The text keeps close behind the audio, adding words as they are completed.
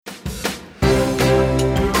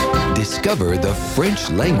Discover the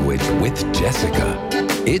French language with Jessica.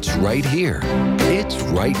 It's right here. It's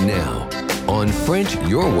right now on French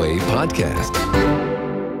Your Way podcast.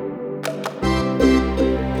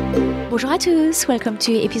 Bonjour à tous, welcome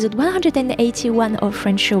to episode 181 of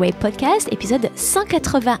French Your Way podcast, episode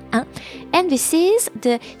 181. And this is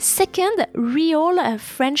the second real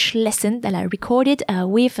French lesson that I recorded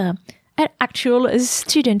with an actual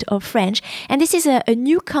student of French. And this is a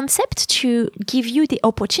new concept to give you the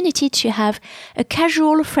opportunity to have a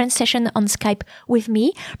casual French session on Skype with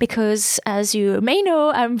me, because as you may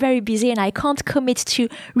know, I'm very busy and I can't commit to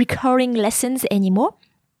recurring lessons anymore.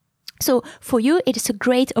 So for you, it is a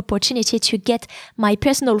great opportunity to get my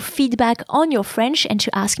personal feedback on your French and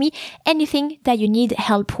to ask me anything that you need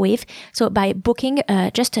help with. So by booking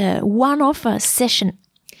just a one-off session.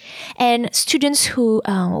 And students who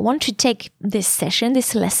want to take this session,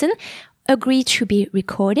 this lesson, agree to be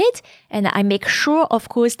recorded. And I make sure, of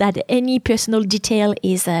course, that any personal detail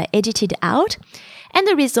is edited out. And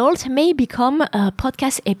the result may become a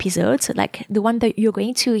podcast episode, so like the one that you're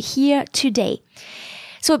going to hear today.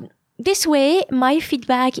 So this way, my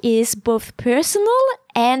feedback is both personal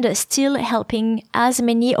and still helping as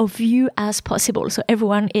many of you as possible. So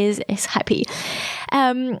everyone is happy.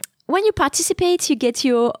 When you participate, you get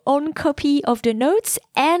your own copy of the notes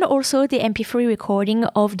and also the MP3 recording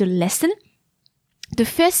of the lesson. The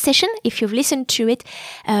first session, if you've listened to it,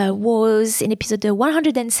 was in episode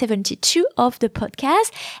 172 of the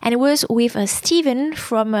podcast, and it was with Stephen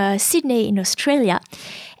from Sydney in Australia.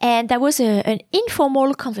 And that was an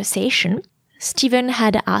informal conversation. Stephen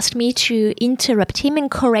had asked me to interrupt him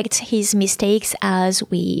and correct his mistakes as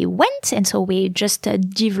we went, and so we just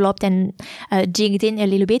developed and digged in a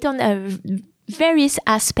little bit on various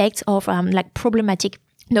aspects of like problematic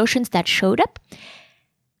notions that showed up.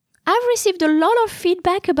 I've received a lot of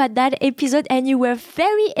feedback about that episode, and you were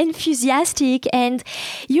very enthusiastic, and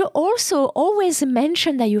you also always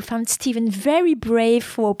mentioned that you found Stephen very brave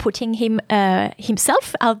for putting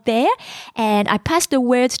himself out there, and I passed the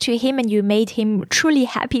word to him, and you made him truly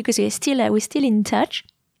happy because we're still in touch.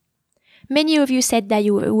 Many of you said that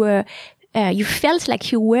you felt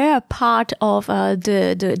like you were a part of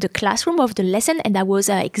the classroom of the lesson, and that was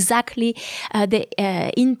exactly the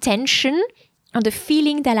intention and the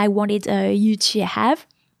feeling that I wanted you to have.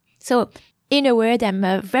 So, in a word,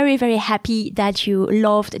 I'm very, very happy that you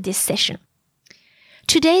loved this session.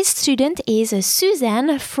 Today's student is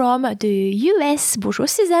Suzanne from the US. Bonjour,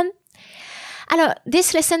 Suzanne. Alors,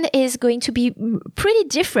 this lesson is going to be pretty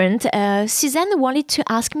different. Suzanne wanted to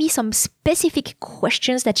ask me some specific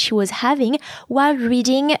questions that she was having while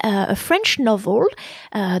reading a French novel.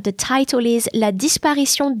 The title is La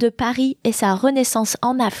disparition de Paris et sa renaissance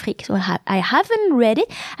en Afrique. So I haven't read it.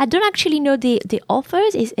 I don't actually know the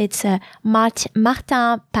authors. It's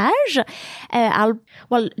Martin Page.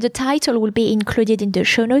 The title will be included in the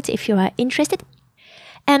show notes if you are interested.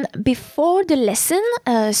 And before the lesson,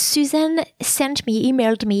 Suzanne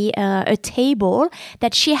emailed me a table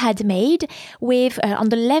that she had made with, on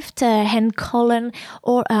the left-hand column,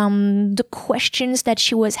 or the questions that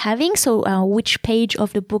she was having. So which page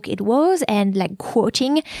of the book it was, and like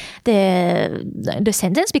quoting the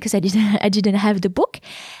sentence because I didn't have the book.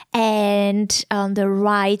 And on the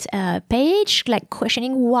right page, like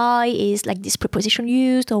questioning why is like this preposition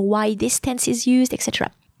used, or why this tense is used,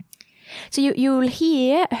 etc. So you'll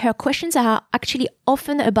hear her questions are actually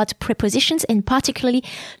often about prepositions, and particularly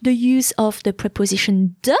the use of the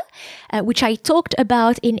preposition de, which I talked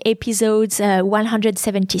about in episodes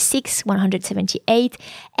 176, 178,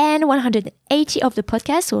 and 180 of the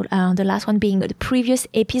podcast, so the last one being the previous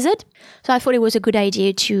episode. So I thought it was a good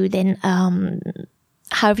idea to then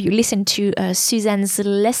have you listen to Suzanne's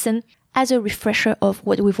lesson as a refresher of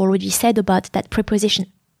what we've already said about that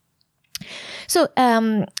preposition. So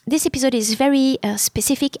this episode is very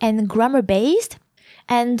specific and grammar-based,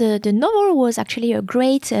 and the novel was actually a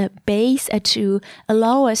great base to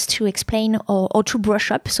allow us to explain or to brush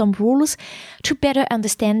up some rules to better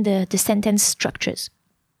understand the sentence structures.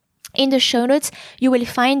 In the show notes, you will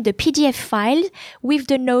find the PDF file with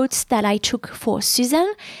the notes that I took for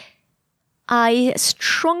Suzanne. I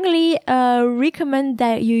strongly recommend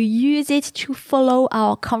that you use it to follow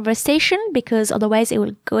our conversation, because otherwise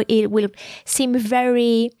it will seem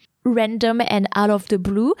very random and out of the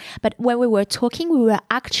blue. But when we were talking, we were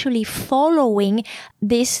actually following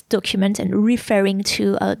this document and referring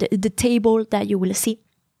to the table that you will see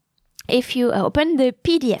if you open the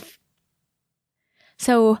PDF.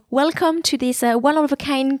 So welcome to this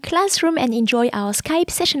one-of-a-kind classroom and enjoy our Skype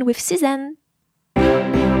session with Suzanne.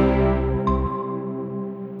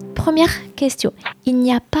 Première question. Il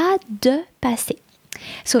n'y a pas de passé.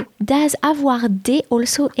 So does avoir des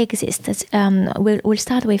also exist? We'll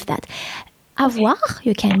start with that. Avoir,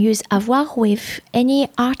 you can use avoir with any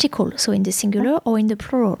article, so in the singular or in the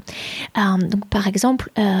plural. Donc par exemple,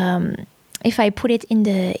 if I put it in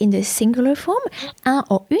the singular form, un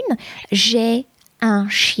ou une, j'ai un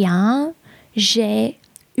chien, j'ai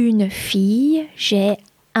une fille, j'ai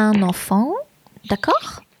un enfant,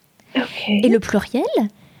 d'accord? Okay. Et le pluriel,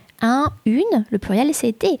 un, une, le pluriel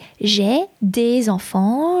c'est des. J'ai des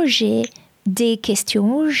enfants, j'ai des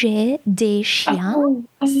questions, j'ai des chiens. Oh,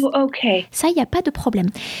 okay. Ça, il n'y a pas de problème.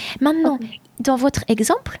 Maintenant, dans votre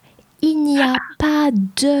exemple, il n'y a pas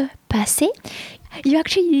de passé. You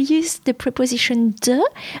actually use the preposition de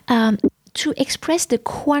to express the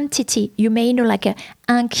quantity. You may know like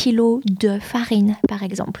 1 kilo de farine, par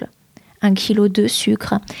exemple. 1 kilo de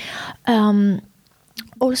sucre.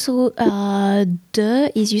 Also, de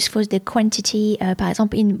is used for the quantity, par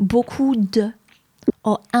exemple, in beaucoup de,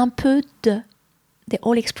 or un peu de. They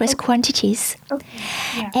all express quantities. Okay.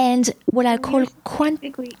 Yeah. And what I call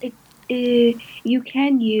Basically, you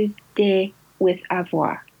can use des with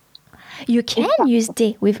avoir. you can use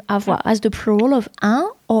des with avoir as the plural of un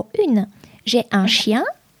or une. J'ai un chien.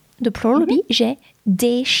 The plural will be j'ai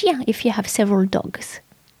des chiens if you have several dogs.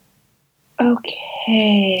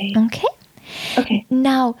 Okay. Okay? Okay.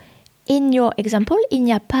 Now, in your example, il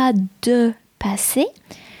n'y a pas de passé.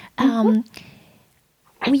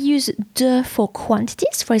 We use de for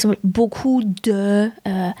quantities, for example, beaucoup de,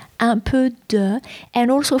 un peu de,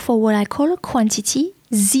 and also for what I call quantity,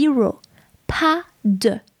 zero, pas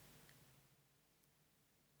de.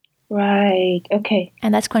 Right. Okay.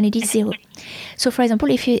 And that's quantity zero. So, for example,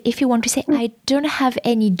 if you want to say, I don't have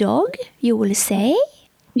any dog, you will say,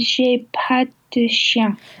 J'ai pas de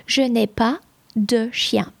chien. je n'ai pas de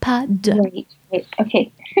chien, pas de. Right.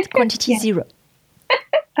 Okay. Quantity Yeah. zero.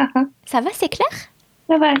 Ça va, c'est clair?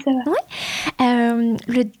 Ça va.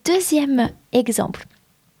 Le deuxième exemple,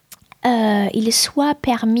 il soit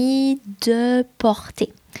permis de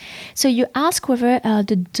porter. So you ask whether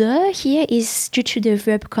the de here is due to the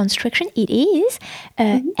verb construction. It is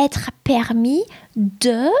être permis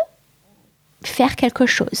de faire quelque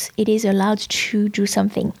chose. It is allowed to do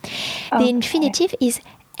something. The infinitive is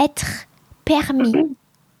être permis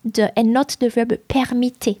de, and not the verb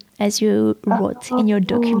permitter, as you wrote in your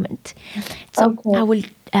document. So I will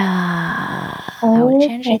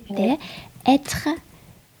change it there. Être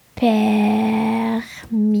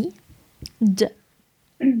permis de.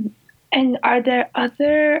 And are there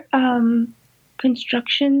other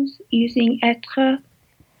constructions using être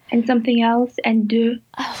and something else and de?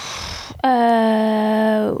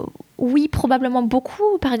 Oui, probablement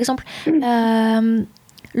beaucoup. Par exemple,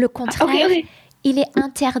 le contraire, Okay. il est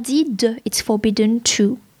interdit de. It's forbidden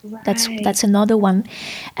to. Right. That's another one.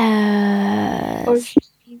 Or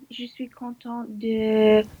je suis content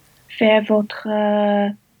de faire votre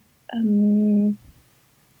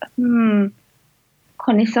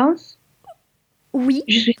connaissance. Oui,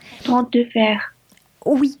 Je suis contente de faire.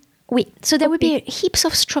 oui. So there will be heaps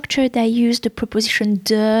of structure that use the preposition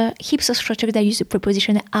de, heaps of structure that use the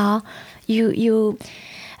preposition a.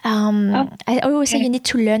 I always say you need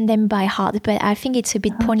to learn them by heart, but I think it's a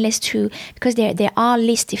bit pointless to, because there are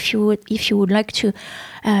lists. If you would like to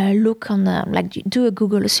look on do a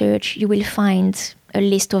Google search, you will find a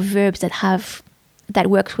list of verbs that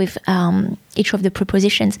works with each of the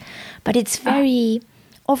prepositions. But it's very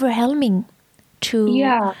overwhelming to.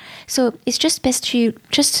 Yeah. So it's just best to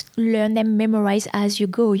just learn them, memorize as you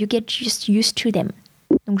go. You get just used to them.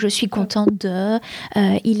 Donc, je suis content de,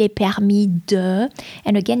 il est permis de,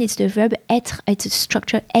 and again, it's the verb être, it's a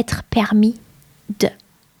structure être permis de.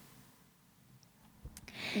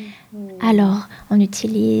 Alors, on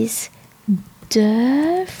utilise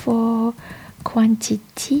de for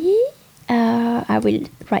quantity. I will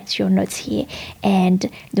write your notes here. And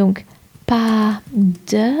donc, pas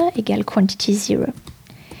de égale quantity zero.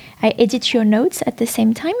 I edit your notes at the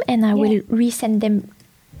same time, and I will resend them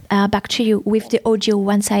back to you with the audio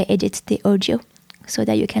once I edit the audio, so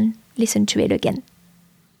that you can listen to it again.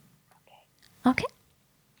 Okay?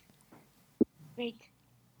 Great.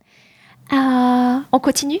 On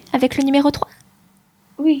continue avec le numéro 3?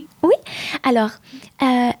 Oui. Oui. Alors,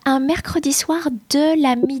 un mercredi soir de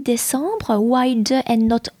la mi-décembre, why de and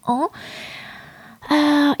not en?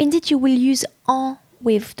 Indeed, you will use en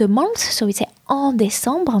with the month, so we say en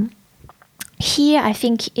décembre. Here, I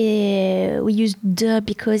think we use de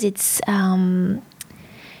because it's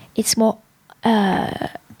more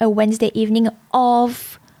a Wednesday evening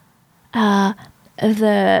of the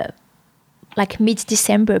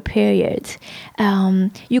mid-December period.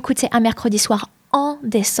 You could say un mercredi soir en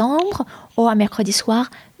décembre, ou un mercredi soir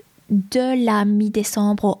de la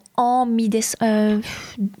mi-décembre, ou en mi-décembre,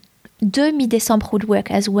 de mi-décembre would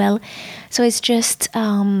work as well. So it's just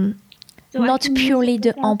not purely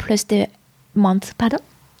the en plus the month. Pardon?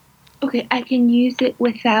 Okay, I can use it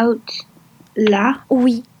without la.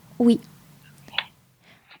 Oui.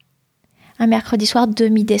 Un mercredi soir de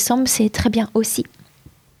mi-décembre, c'est très bien aussi.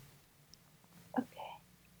 Okay.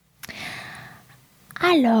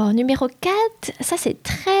 Alors, numéro 4, ça c'est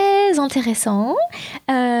très intéressant.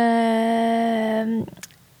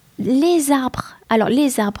 Les arbres,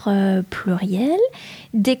 pluriel,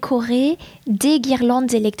 décorer des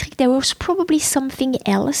guirlandes électriques. There was probably something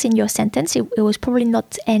else in your sentence. It was probably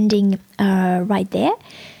not ending right there.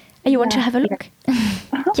 You want to have a look?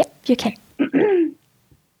 Yeah, you can.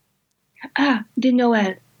 De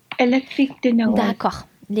Noël. Électrique de Noël. D'accord.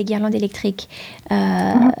 Les guirlandes électriques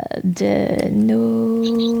de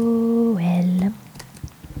Noël.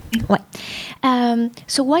 Ouais.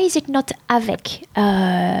 So why is it not avec?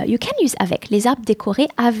 You can use avec. Les arbres décorés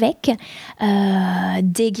avec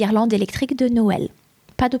des guirlandes électriques de Noël.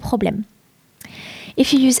 Pas de problème.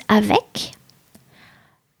 If you use avec,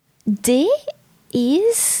 des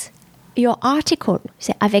is your article.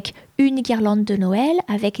 C'est avec une guirlande de Noël,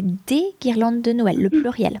 avec des guirlandes de Noël, le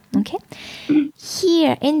pluriel. Okay?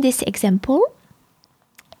 Here, in this example,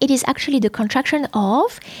 it is actually the contraction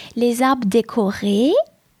of les arbres décorés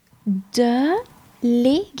de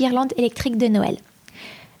les guirlandes électriques de Noël.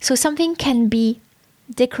 So something can be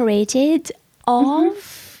decorated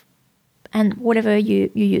of and whatever you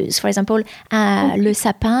use. For example, le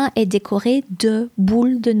sapin est décoré de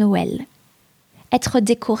boules de Noël. Être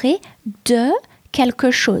décoré de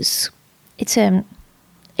quelque chose. It's an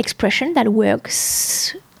expression that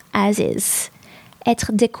works as is.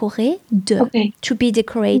 Être décoré de. Okay. To be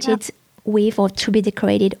decorated with or to be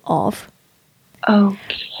decorated of.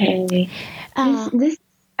 Okay. This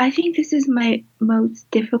I think this is my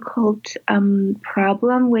most difficult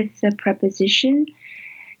problem with the preposition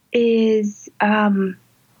is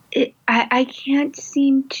I can't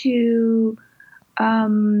seem to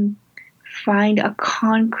find a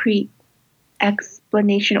concrete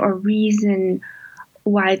explanation or reason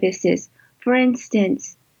why this is. For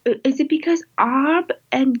instance, is it because arbre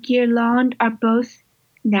and guirlande are both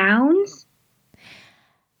nouns?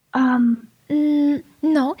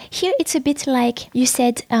 No, here it's a bit like you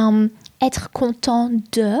said être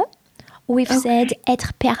content de. We've said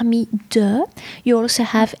être permis de. You also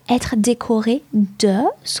have être décoré de.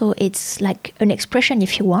 So it's like an expression,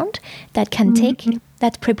 if you want, that can take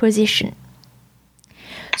that preposition.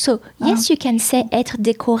 So yes, you can say être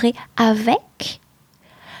décoré avec.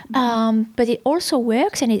 But it also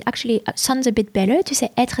works and it actually sounds a bit better to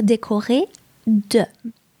say être décoré de.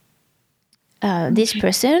 This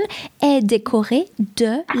person est décoré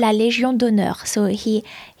de la Légion d'honneur. So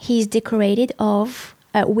he's decorated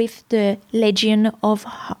with the Legion of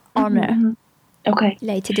Honor. Okay.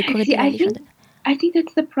 Il a été décoré de la Légion d'honneur. I think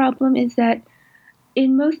that's the problem is that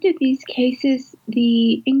in most of these cases,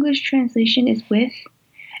 the English translation is with,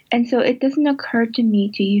 and so it doesn't occur to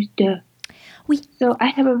me to use de. Oui. So I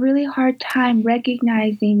have a really hard time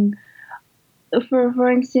recognizing,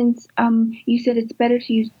 for instance, you said it's better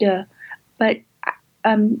to use de, but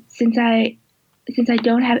since I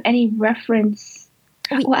don't have any reference,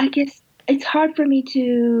 Oui. well, I guess it's hard for me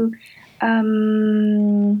to, I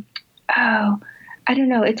don't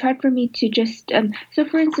know. It's hard for me to just, so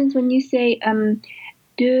for instance, when you say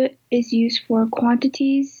de is used for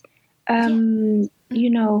quantities, you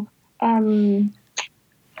know, I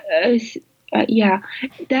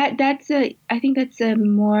think that's a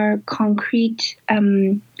more concrete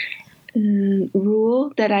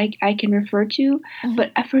rule that I can refer to,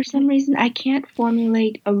 but for some reason I can't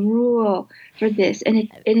formulate a rule for this, and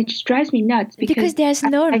it just drives me nuts because there's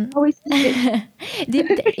none. I always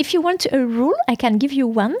if you want a rule, I can give you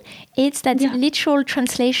one. It's that literal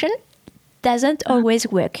translation doesn't always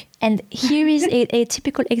work, and here is a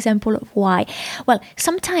typical example of why. Well,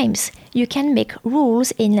 sometimes you can make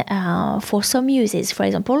rules in for some uses. For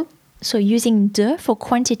example, so using de for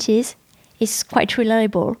quantities is quite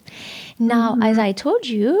reliable. Now, as I told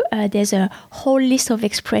you, there's a whole list of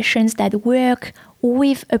expressions that work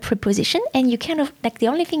with a preposition, and you kind of like the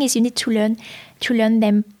only thing is you need to learn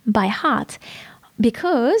them by heart,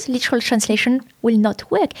 because literal translation will not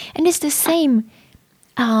work. And it's the same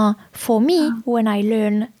for me when I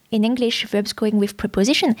learn in English verbs going with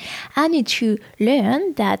preposition. I need to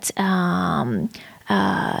learn that.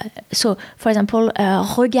 So, for example,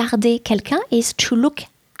 regarder quelqu'un is to look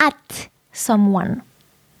at someone.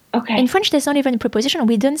 Okay. In French, there's not even a preposition.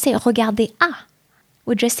 We don't say regarder à.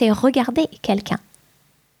 would just say regarder quelqu'un.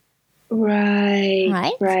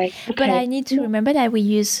 Right. Okay. But I need to remember that we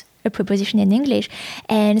use a preposition in English.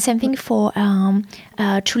 And something for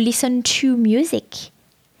to listen to music.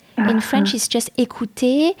 In French, it's just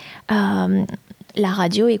écouter la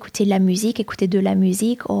radio, écouter la musique, écouter de la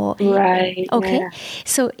musique. Or, right. Okay. Yeah.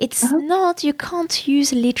 So it's not, you can't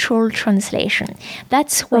use literal translation.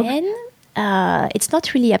 That's when it's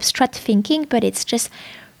not really abstract thinking, but it's just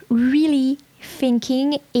really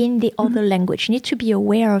thinking in the other language. You need to be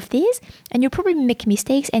aware of this, and you probably make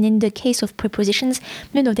mistakes. And in the case of prepositions,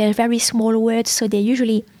 they're very small words, so they're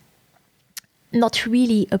usually not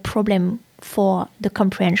really a problem for the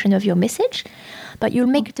comprehension of your message. But you'll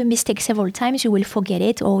make the mistake several times, you will forget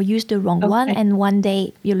it or use the wrong one, and one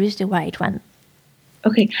day you'll use the right one.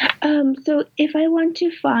 Okay. So if I want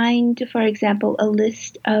to find, for example, a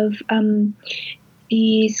list of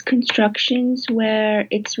these constructions where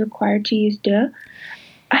it's required to use de,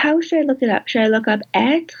 how should I look it up? Should I look up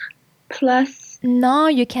être plus? No,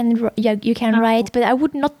 you can write, but I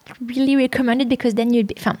would not really recommend it because then you'd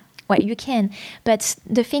be you can, but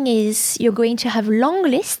the thing is you're going to have a long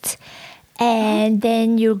list, and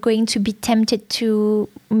then you're going to be tempted to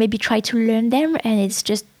maybe try to learn them, and it's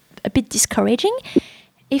just a bit discouraging.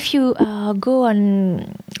 If you go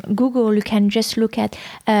on Google, you can just look at,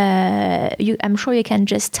 I'm sure you can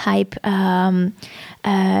just type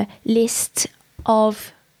list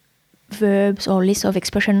of verbs or list of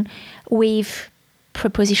expression with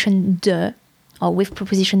preposition de or with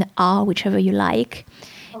preposition a, whichever you like,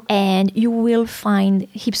 and you will find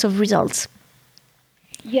heaps of results.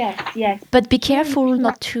 Yes. But be careful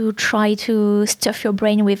not to try to stuff your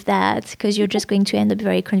brain with that, because you're just going to end up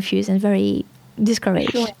very confused and very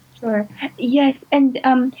discouraged. Sure. Yes, and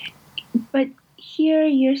but here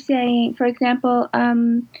you're saying, for example,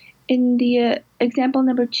 in the example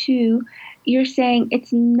number 2, you're saying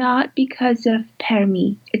it's not because of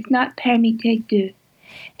permis. It's not permis de.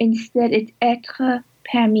 Instead, it's être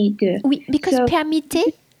permis de. Oui, because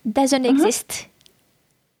permité doesn't exist.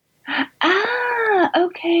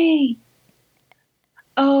 Okay.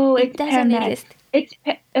 Oh, it doesn't exist. It's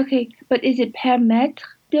okay, but is it permettre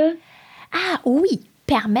de? Oui,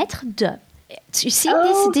 permettre de. You see,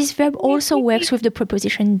 this verb also works with the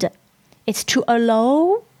preposition de. It's to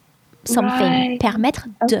allow something. Right. Permettre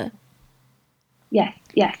de. Yes.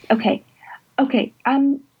 Okay.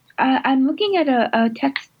 I'm looking at a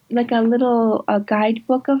text, like a little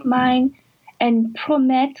guidebook of mine, and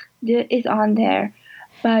promettre de is on there.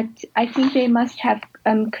 But I think they must have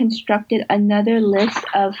constructed another list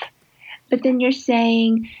of. But then you're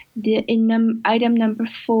saying in item number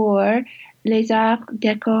 4, les arcs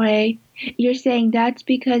décorés. You're saying that's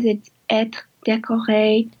because it's être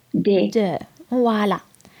décoré de. Voilà.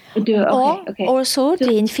 De. Okay. Also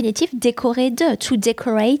the infinitive décorer de, to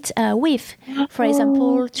decorate with. For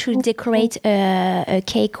example, to decorate a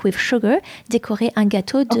cake with sugar, décorer un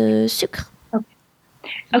gâteau de sucre.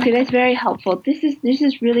 Okay, that's very helpful. This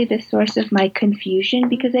is really the source of my confusion,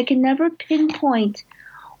 because I can never pinpoint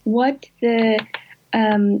what the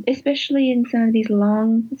especially in some of these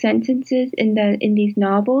long sentences in these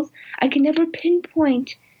novels, I can never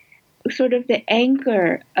pinpoint sort of the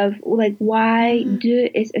anchor of like why de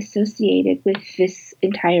is associated with this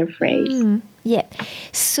entire phrase. Yeah.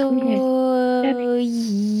 So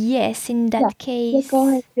yes, in that case,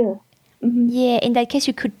 yeah, in that case,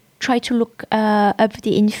 you could try to look up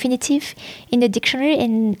the infinitive in the dictionary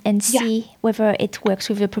and see whether it works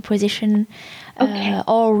with a preposition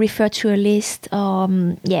or refer to a list.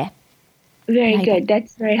 Very good.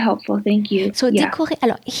 That's very helpful. Thank you. So décorer.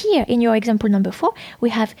 Alors here in your example number 4, we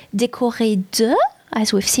have décorer de,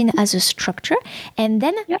 as we've seen as a structure, and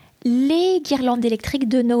then les guirlandes électriques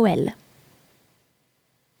de Noël.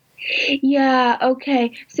 Yeah.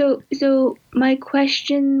 Okay. So my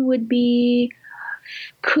question would be,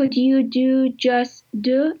 could you do just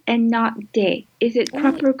de and not de? Is it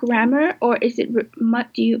proper grammar, or is it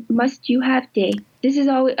must you have de? This is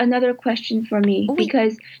always another question for me,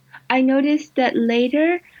 because I noticed that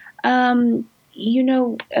later, in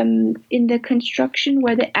the construction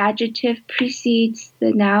where the adjective precedes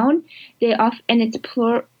the noun, and it's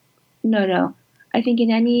plural. No. I think in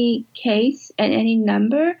any case and any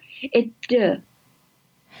number, it's de.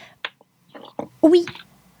 Oui.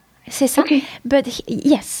 C'est ça. Okay. But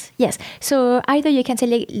yes. So either you can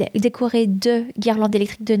say décorer de guirlandes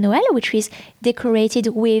électriques de Noël, which is decorated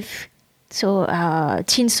with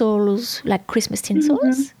tinsels, like Christmas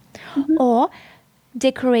tinsels, or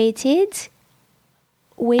decorated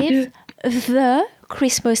with the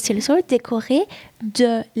Christmas tinsel, décoré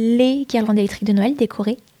de les guirlandes électriques de Noël,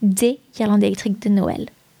 décoré des guirlandes électriques de Noël.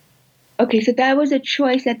 Okay, so that was a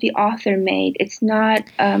choice that the author made. It's not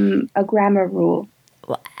a grammar rule.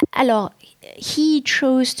 Alors, he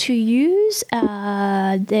chose to use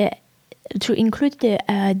to include the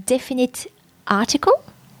definite article.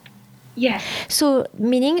 Yes. So,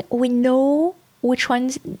 meaning we know which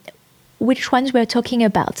ones we're talking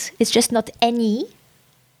about. It's just not any.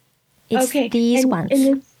 It's these ones.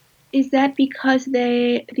 And is that because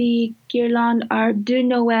the guirlandes are de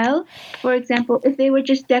Noël? For example, if they were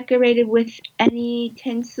just decorated with any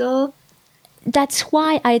tinsel. That's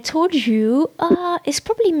why I told you it's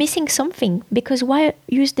probably missing something, because why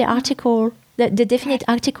use the article, the definite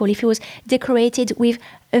article, if it was decorated with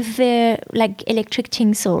like electric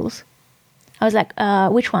tinsels? I was like,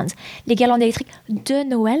 which ones? Les guirlandes électriques de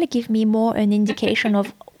Noël give me more an indication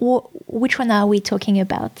of which one are we talking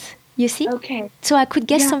about. You see? Okay. So I could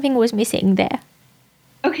guess something was missing there.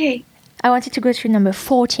 Okay. I wanted to go through number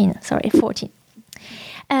 14. Sorry, 14.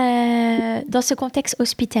 Dans ce contexte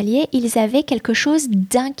hospitalier, ils avaient quelque chose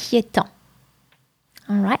d'inquiétant.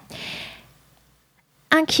 All right.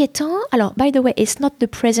 Inquiétant. Alors, by the way, it's not the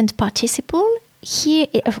present participle. Here,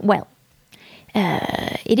 it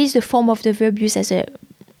is the form of the verb used as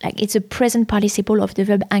it's a present participle of the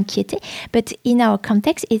verb inquiéter, but in our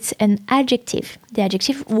context, it's an adjective. The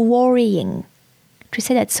adjective worrying. To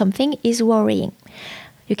say that something is worrying.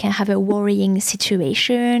 You can have a worrying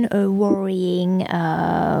situation, a worrying,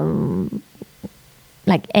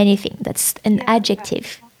 like anything. That's an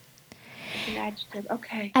adjective. An adjective,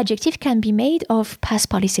 okay. Adjective can be made of past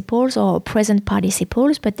participles or present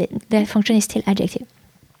participles, but the function is still adjective.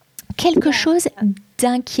 Quelque chose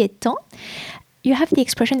d'inquiétant. You have the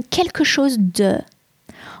expression quelque chose de,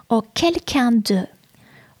 or quelqu'un de,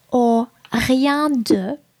 or rien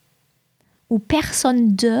de, ou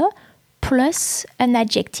personne de, plus an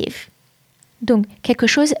adjective. Donc, quelque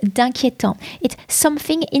chose d'inquiétant. It's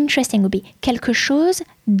something interesting would be quelque chose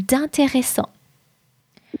d'intéressant.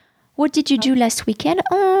 What did you do last weekend?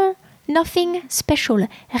 Nothing special.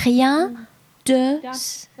 Rien de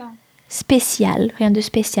spécial. Rien de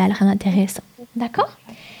spécial, rien d'intéressant. D'accord?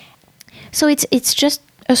 So it's just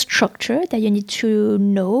a structure that you need to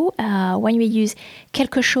know when we use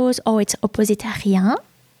quelque chose or its opposite rien,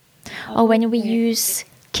 or when we use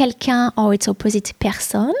quelqu'un or its opposite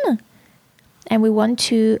personne, and we want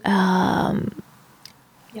to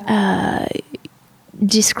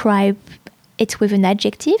describe it with an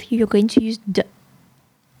adjective, you're going to use de.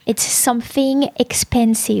 It's something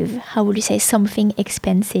expensive. How would you say something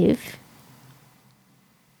expensive?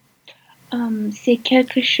 C'est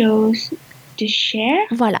quelque chose de cher.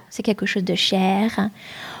 Voilà, c'est quelque chose de cher.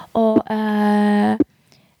 Or,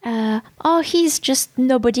 he's just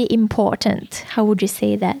nobody important. How would you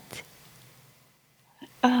say that?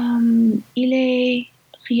 Il est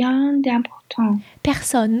rien d'important.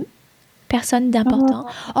 Personne d'important.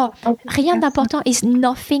 Rien d'important is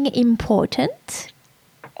nothing important.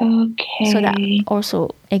 Okay. So that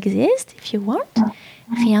also exists if you want.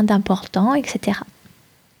 Rien d'important, etc.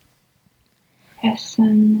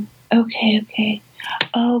 Person. Okay.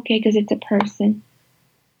 Okay, because it's a person.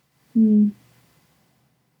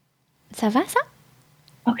 Ça va, ça?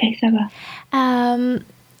 Okay, ça va.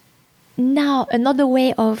 Now, another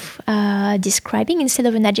way of describing, instead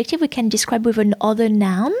of an adjective, we can describe with another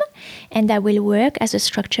noun, and that will work as a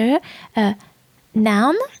structure.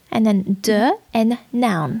 Noun, and then de, and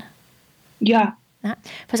noun. Yeah.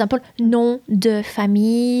 For example, nom de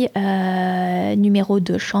famille, numéro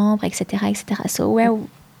de chambre, etc., etc. So where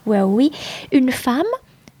were we? Une femme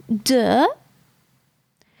de...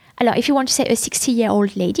 Alors, if you want to say a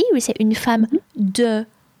 60-year-old lady, we say une femme de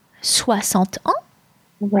 60 ans.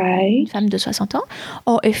 Right. Une femme de 60 ans.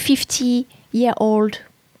 Or a 50-year-old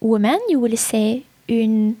woman, you will say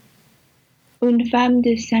une femme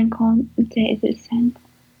de 50. Is it 50?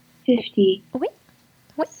 Oui.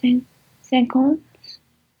 50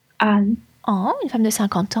 ans. Une femme de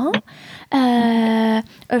 50 ans. A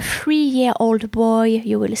 3-year-old boy,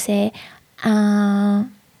 you will say un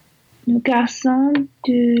garçon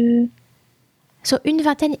de... So une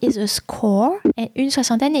vingtaine is a score, and une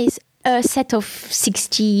soixantaine is a set of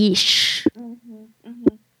 60-ish.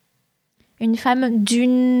 Une femme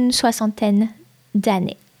d'une soixantaine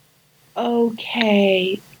d'années.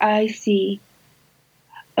 Okay, I see.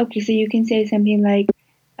 Okay, so you can say something like,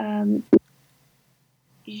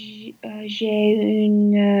 j'ai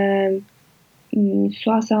une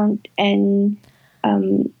soixantaine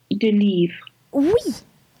de livres. Oui,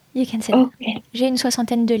 you can say okay. that. J'ai une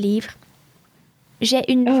soixantaine de livres.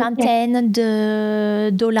 J'ai une vingtaine de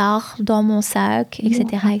dollars dans mon sac, etc.,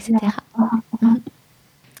 etc.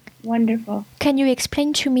 Wonderful. Can you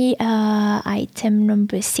explain to me item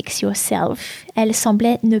number 6 yourself? Elle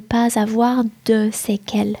semblait ne pas avoir de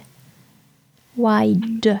séquelles. Why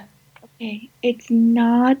de? Okay, it's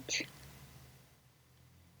not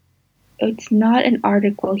an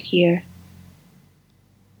article here.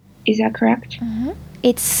 Is that correct? Mm-hmm.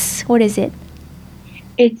 It's, what is it?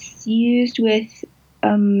 It's used with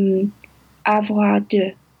avoir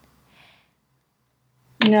de.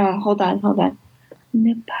 No, hold on.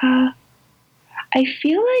 Ne pas. I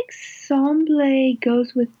feel like semble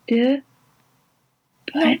goes with de,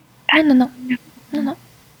 but No.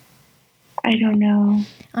 I don't know.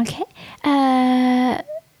 Okay.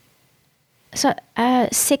 So,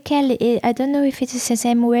 séquelles, I don't know if it's the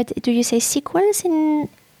same word. Do you say sequels in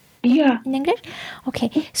English? Okay.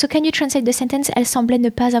 So, can you translate the sentence? Elle semblait ne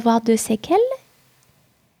pas avoir de séquelles.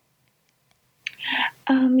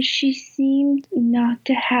 She seemed not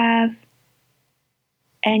to have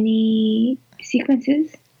any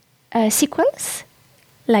sequences. Sequels?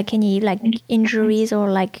 Like any injuries or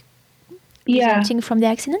resulting from the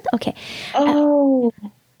accident? Okay.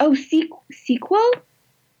 Sequel?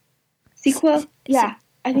 Sequel? Yeah,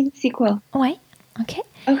 I think sequel. Ouais. Okay.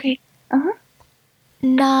 Okay. Uh-huh.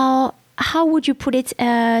 Now, how would you put it?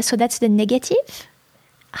 So that's the negative.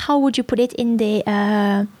 How would you put it in the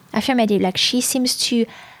affirmative? Like, she seems to...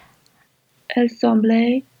 Elle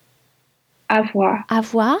semblait avoir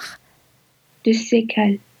de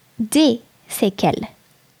séquelles. Des séquelles.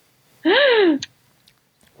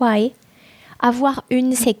 Why? Avoir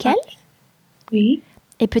une séquelle. Oui.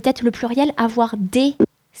 Et peut-être le pluriel, avoir des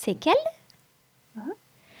séquelles.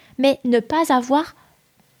 Mais ne pas avoir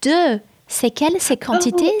de séquelles, c'est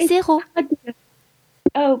quantité zéro.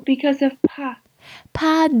 Because of pas.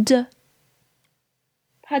 Pas de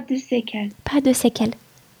séquelles. Pas de séquelles.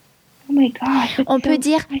 Oh my God. On peut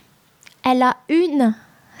dire, elle a une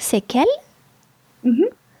séquelle. Mm-hmm.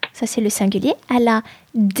 Ça, c'est le singulier. Elle a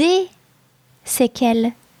des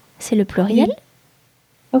séquelles. C'est le pluriel.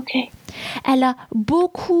 Ok. Elle a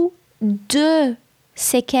beaucoup de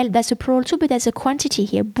séquelles. That's a plural too, but that's a quantity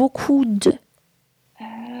here. Beaucoup de.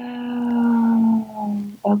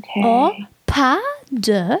 Okay. Or pas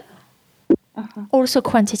de. Also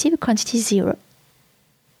quantity, but quantity zero.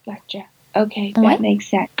 Gotcha. Okay, Ouais. that makes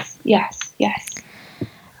sense. Yes.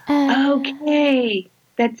 Okay,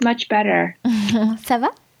 that's much better. Ça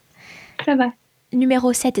va? Ça va.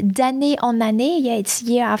 Numéro 7, d'année en année. Yeah, it's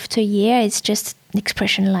year after year. It's just an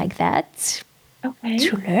expression like that. Okay.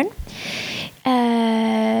 To learn.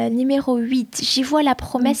 Numéro 8, j'y vois la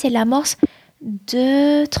promesse et l'amorce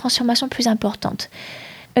de transformations plus importantes.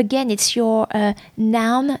 Again, it's your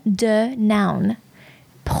noun de noun.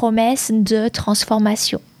 Promesse de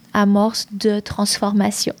transformation. Amorce de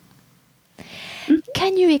transformation.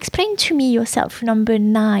 Can you explain to me yourself, number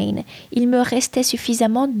 9? Il me restait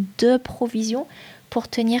suffisamment de provisions pour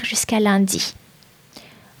tenir jusqu'à lundi.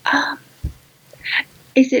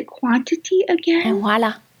 Is it quantity again? Et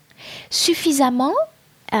voilà. Suffisamment,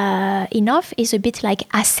 enough is a bit like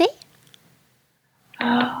assez.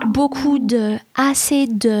 Beaucoup de, assez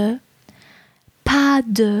de, pas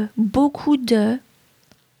de, beaucoup de,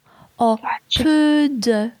 or Gotcha. peu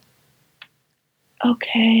de.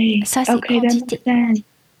 Okay. Ça, c'est okay, quantité. that makes sense.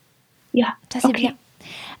 Yeah. Ça, c'est okay.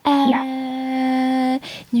 bien.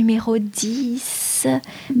 Numéro 10.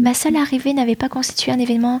 Ma seule arrivée n'avait pas constitué un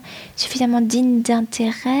événement suffisamment digne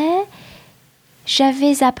d'intérêt.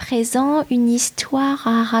 J'avais à présent une histoire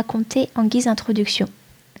à raconter en guise d'introduction.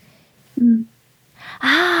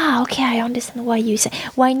 Ah, okay, I understand why you say.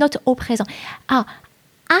 Why not au présent? À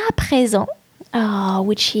présent,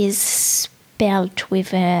 which is spelled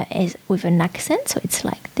with an accent, so it's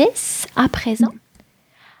like this. À présent.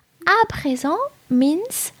 À présent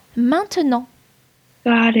means maintenant.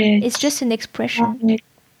 Got it. It's just an expression. Got it.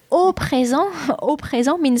 Au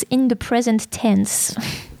présent means in the present tense.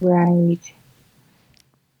 Right.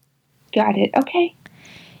 Got it. Okay.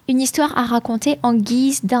 Une histoire à raconter en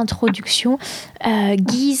guise d'introduction.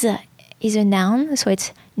 Guise is a noun, so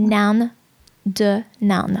it's noun de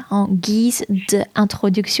noun. En guise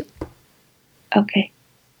d'introduction. Okay.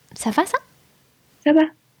 Ça va, ça? Ça va.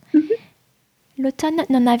 L'automne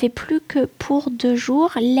n'en avait plus que pour 2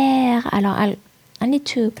 jours. L'air... Alors, I'll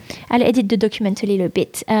edit the document a little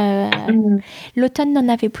bit. L'automne n'en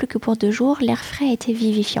avait plus que pour 2 jours. L'air frais était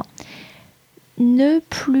vivifiant. Ne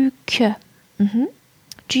plus que...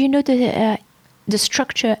 Do you know the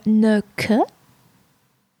structure ne que?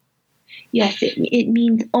 Yes, it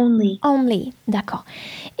means only. Only, d'accord.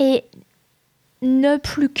 Et ne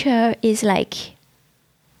plus que is like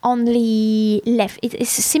only left.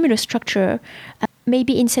 It's a similar structure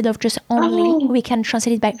maybe instead of just only, we can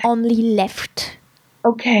translate it by only left.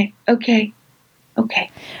 Okay.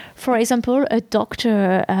 For example, a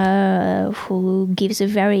doctor who gives a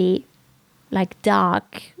very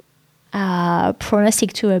dark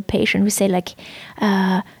prognostic to a patient, who say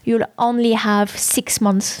you'll only have 6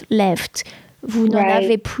 months left. Vous n'en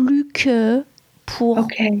avez plus que pour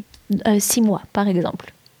 6 mois, par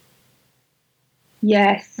exemple.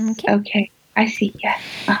 Yes. Okay. I see. Yes.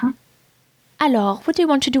 Alors, what do you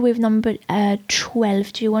want to do with number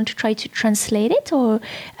 12? Do you want to try to translate it, or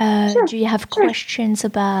do you have questions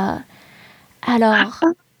about... Alors...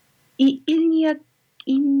 Il n'y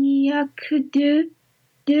a que deux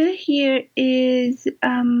here is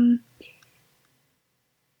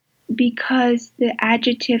because the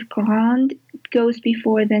adjective grande goes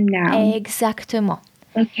before the noun. Exactement.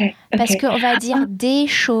 Okay. Parce qu'on va dire des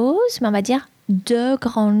choses, mais on va dire de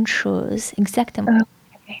grandes choses. Exactement.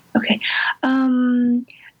 Okay.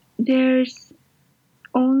 There's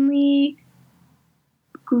only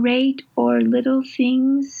great or little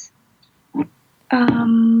things.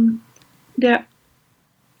 There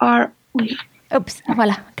are... Oops,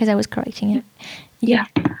 voilà, because I was correcting it. Yeah.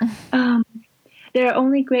 There are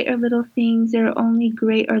only great or little things. There are only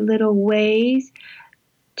great or little ways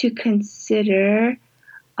to consider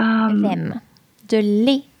them. De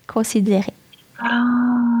les considérer.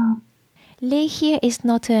 Oh. Les here is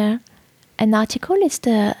not an article, it's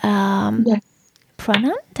the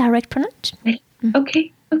pronoun, direct pronoun.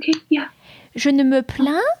 Okay, yeah. Je ne me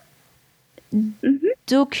plains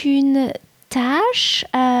d'aucune tâche.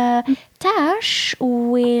 Tâche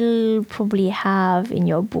will probably have in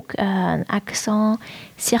your book an accent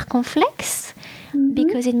circumflex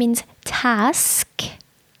because it means task.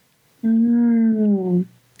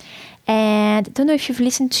 And I don't know if you've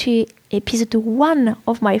listened to episode 1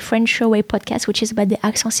 of my French Your Way podcast, which is about the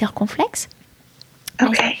accent circumflex.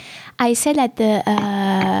 Okay. I said that the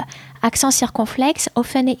accent circumflex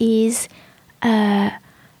often is a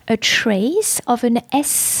trace of an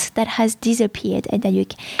S that has disappeared and that you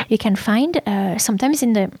can find sometimes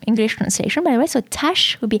in the English translation, by the way. So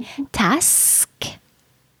tâche would be task.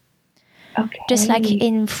 Okay. Just like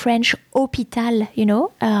in French, hôpital,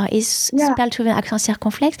 is spelled with an accent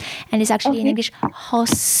circumflex, and it's actually in English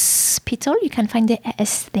hospital. You can find the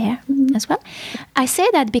S there as well. I say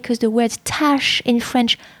that because the word tâche in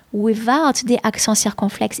French without the accent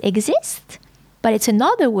circumflex exists, but it's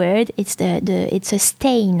another word. It's it's a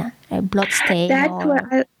stain, a blood stain. That's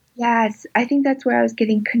where I think that's where I was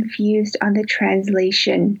getting confused on the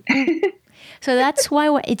translation. So that's why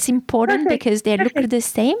it's important because they look the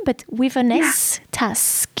same, but with an S,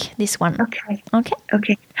 task, this one. Okay.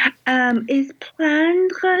 Is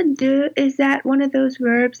plaindre de, is that one of those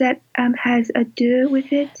verbs that has a de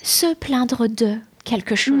with it? Se plaindre de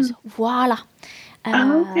quelque chose. Voilà.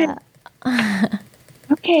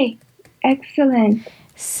 Okay. Excellent.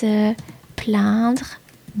 Se plaindre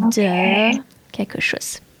de quelque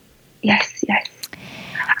chose. Yes.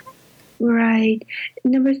 Right.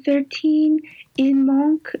 Number 13, il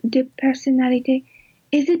manque de personnalité.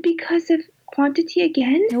 Is it because of quantity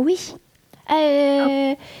again? Oui.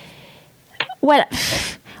 Well,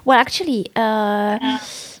 actually,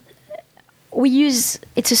 we use,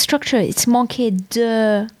 it's a structure, it's manquer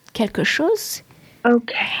de quelque chose.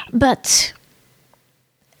 Okay. But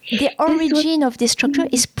the origin of this structure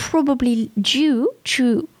is probably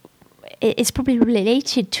it's probably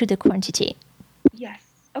related to the quantity. Yes.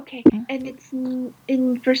 Okay, and it's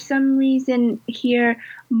for some reason here,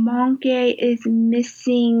 manquer is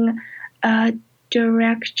missing a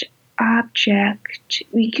direct object,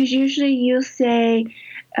 because usually you'll say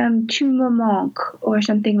tu me manques or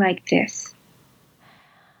something like this.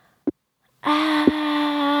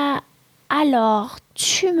 Alors,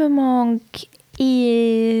 tu me manques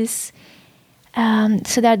is...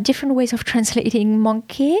 so there are different ways of translating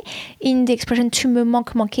manquer. In the expression tu me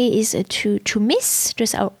manques, manquer is to miss.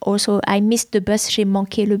 Just also, I missed the bus, j'ai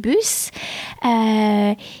manqué le bus.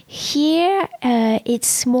 Here,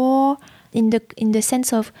 it's more in the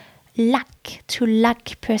sense of to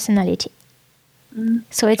lack personality.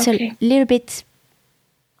 So it's a little bit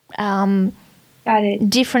Got it.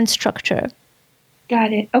 Different structure.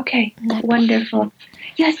 Got it. Okay. Wonderful.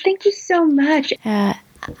 Yes, thank you so much.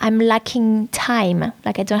 I'm lacking time.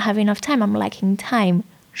 Like I don't have enough time. I'm lacking time.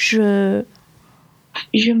 Je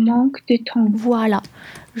manque de temps. Voilà.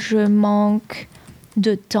 Je manque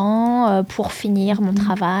de temps pour finir mon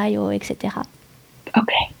travail, etc.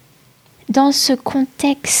 Okay. Dans ce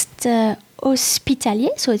contexte hospitalier,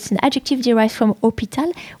 so it's an adjective derived from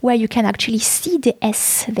hôpital, where you can actually see the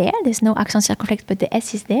S there. There's no accent circumflex, but the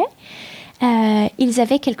S is there. ils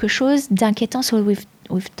avaient quelque chose d'inquiétant. So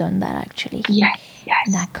we've done that actually. Yes.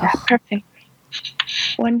 D'accord. Perfect.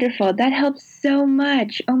 Wonderful. That helps so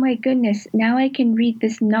much. Oh my goodness. Now I can read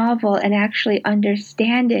this novel and actually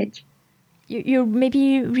understand it. You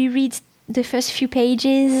maybe reread the first few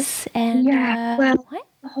pages and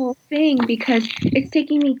the whole thing, because it's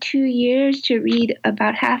taking me 2 years to read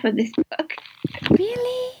about half of this book.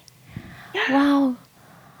 Really? Yeah. Wow.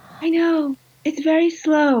 I know. It's very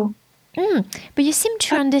slow. But you seem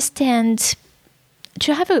to understand,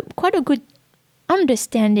 to have quite a good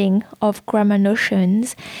understanding of grammar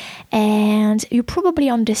notions, and you probably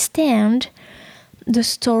understand the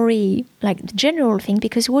story, like the general thing,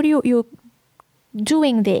 because what you're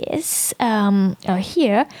doing this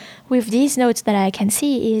here with these notes that I can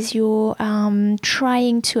see is you're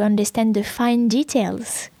trying to understand the fine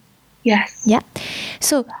details. Yes. Yeah.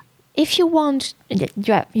 So if you want,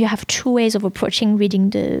 you have two ways of approaching reading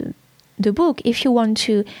the book. If you want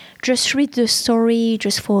to just read the story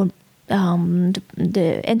just for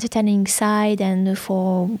the entertaining side and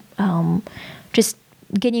for just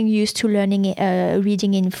getting used to learning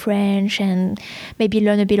reading in French and maybe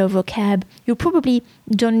learn a bit of vocab, you probably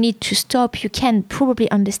don't need to stop. You can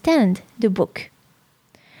probably understand the book.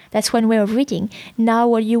 That's one way of reading. Now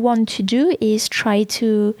what you want to do is try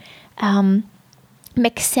to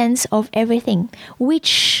make sense of everything,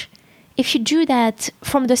 which if you do that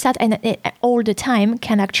from the start and all the time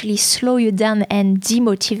can actually slow you down and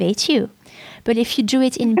demotivate you. But if you do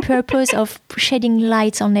it in purpose of shedding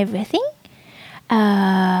light on everything,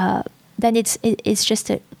 then it's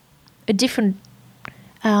just a different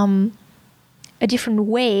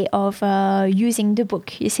way of using the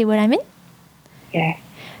book. You see what I mean? Yeah.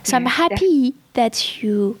 So I'm happy that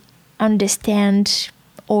you understand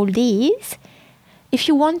all these. If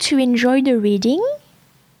you want to enjoy the reading,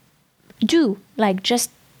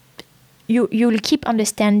 you'll keep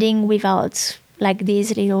understanding without like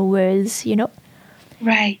these little words,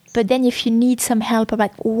 Right. But then if you need some help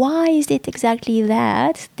about why is it exactly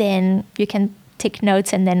that, then you can take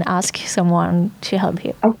notes and then ask someone to help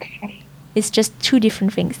you. Okay. It's just two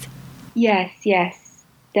different things. Yes,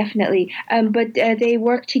 definitely. But they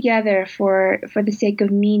work together for the sake of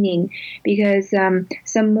meaning, because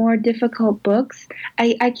some more difficult books,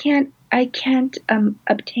 I can't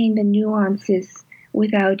obtain the nuances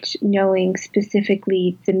without knowing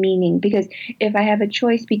specifically the meaning. Because if I have a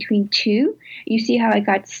choice between two, you see how I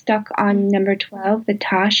got stuck on number 12, the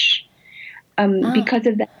tash. Because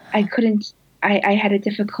of that, I couldn't. I had a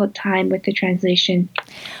difficult time with the translation.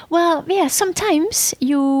 Well, yeah, sometimes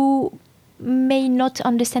you may not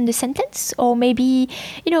understand the sentence, or maybe,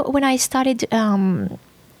 when I started, I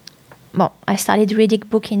started reading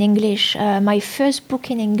book in English. My first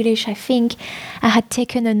book in English, I think I had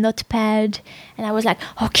taken a notepad and I was like,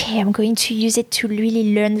 okay, I'm going to use it to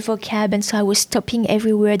really learn vocab. And so I was stopping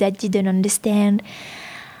every word I didn't understand.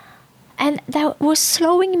 And that was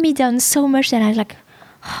slowing me down so much that I was like,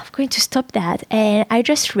 I'm going to stop that. And I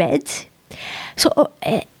just read. So,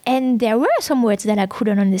 and there were some words that I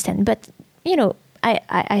couldn't understand, but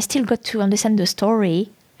I still got to understand the story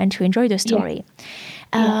and to enjoy the story.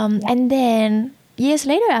 And then years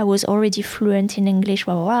later, I was already fluent in English.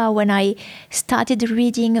 When I started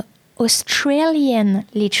reading Australian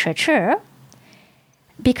literature,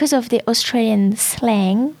 because of the Australian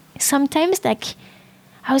slang, sometimes I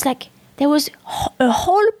was like, there was a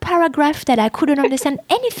whole paragraph that I couldn't understand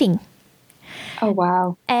anything. Oh,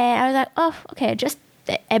 wow. And I was like, oh, okay,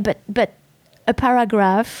 but a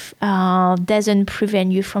paragraph doesn't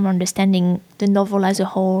prevent you from understanding the novel as a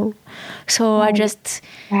whole. So I just,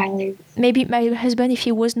 maybe my husband, if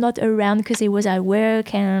he was not around because he was at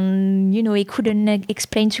work and, he couldn't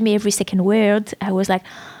explain to me every second word, I was like,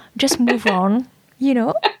 just move on,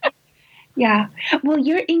 Yeah. Well,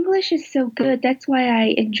 your English is so good. That's why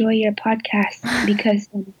I enjoy your podcast, because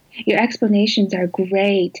your explanations are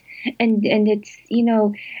great. And it's,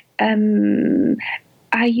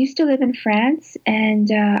 I used to live in France,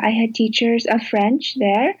 and I had teachers of French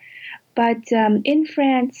there. But in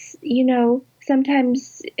France,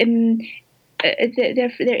 sometimes their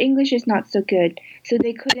English is not so good. So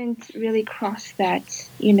they couldn't really cross that,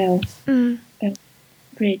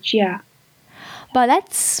 bridge. Yeah.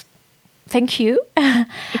 But thank you.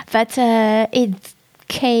 But it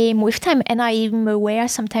came with time. And I'm aware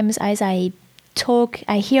sometimes as I talk,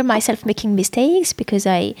 I hear myself making mistakes because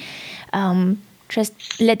I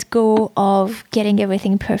just let go of getting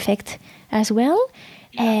everything perfect as well.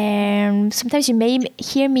 And sometimes you may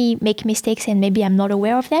hear me make mistakes and maybe I'm not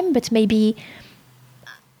aware of them, but maybe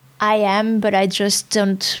I am, but I just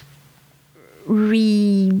don't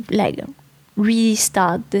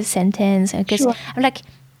restart the sentence. Because I'm like,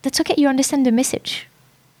 that's okay, you understand the message.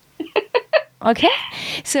 Okay?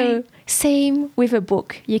 So same with a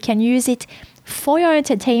book. You can use it for your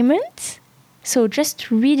entertainment. So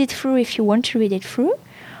just read it through if you want to read it through.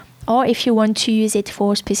 Or if you want to use it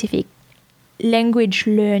for specific language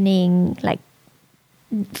learning, like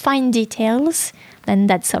fine details, then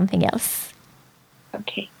that's something else.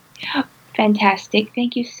 Okay. Fantastic.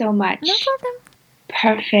 Thank you so much. No problem.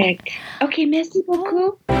 Perfect. Okay, merci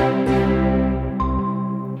beaucoup.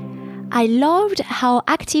 I loved how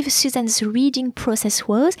active Suzanne's reading process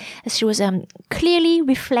was, as she was clearly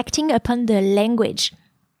reflecting upon the language.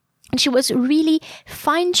 And she was really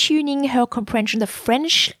fine-tuning her comprehension of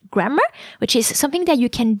French grammar, which is something that you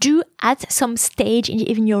can do at some stage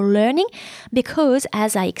in your learning, because,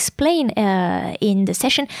 as I explained in the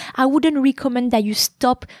session, I wouldn't recommend that you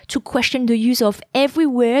stop to question the use of every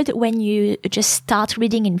word when you just start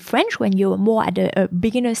reading in French, when you're more at a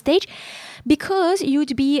beginner stage, because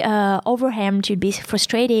you'd be overwhelmed, you'd be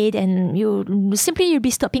frustrated, and you'd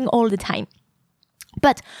be stopping all the time.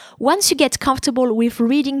 But once you get comfortable with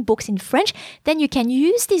reading books in French, then you can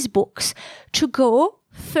use these books to go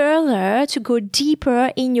further, to go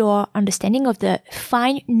deeper in your understanding of the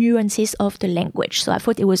fine nuances of the language. So I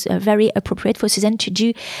thought it was very appropriate for Suzanne to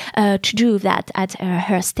do that at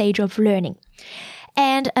her stage of learning.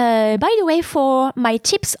 And by the way, for my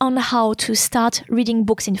tips on how to start reading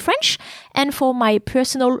books in French and for my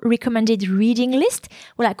personal recommended reading list,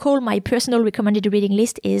 what I call my personal recommended reading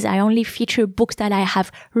list is I only feature books that I have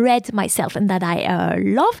read myself and that I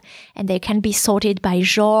love, and they can be sorted by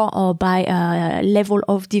genre or by level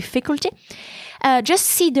of difficulty. Just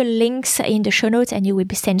see the links in the show notes and you will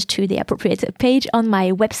be sent to the appropriate page on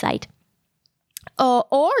my website.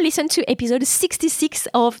 Or listen to episode 66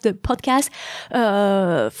 of the podcast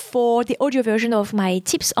for the audio version of my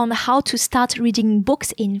tips on how to start reading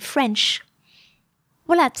books in French.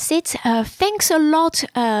 Well, that's it. Thanks a lot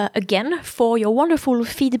again for your wonderful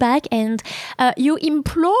feedback, and you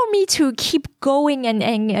implore me to keep going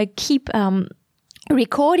and keep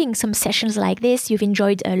recording some sessions like this. You've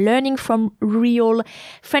enjoyed learning from real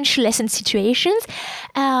French lesson situations,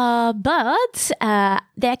 but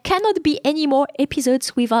there cannot be any more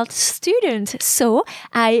episodes without students. So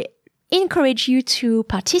I encourage you to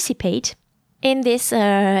participate in this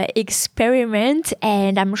experiment,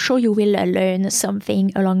 and I'm sure you will learn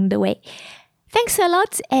something along the way. Thanks a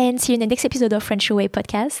lot, and see you in the next episode of French Your Way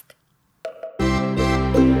podcast.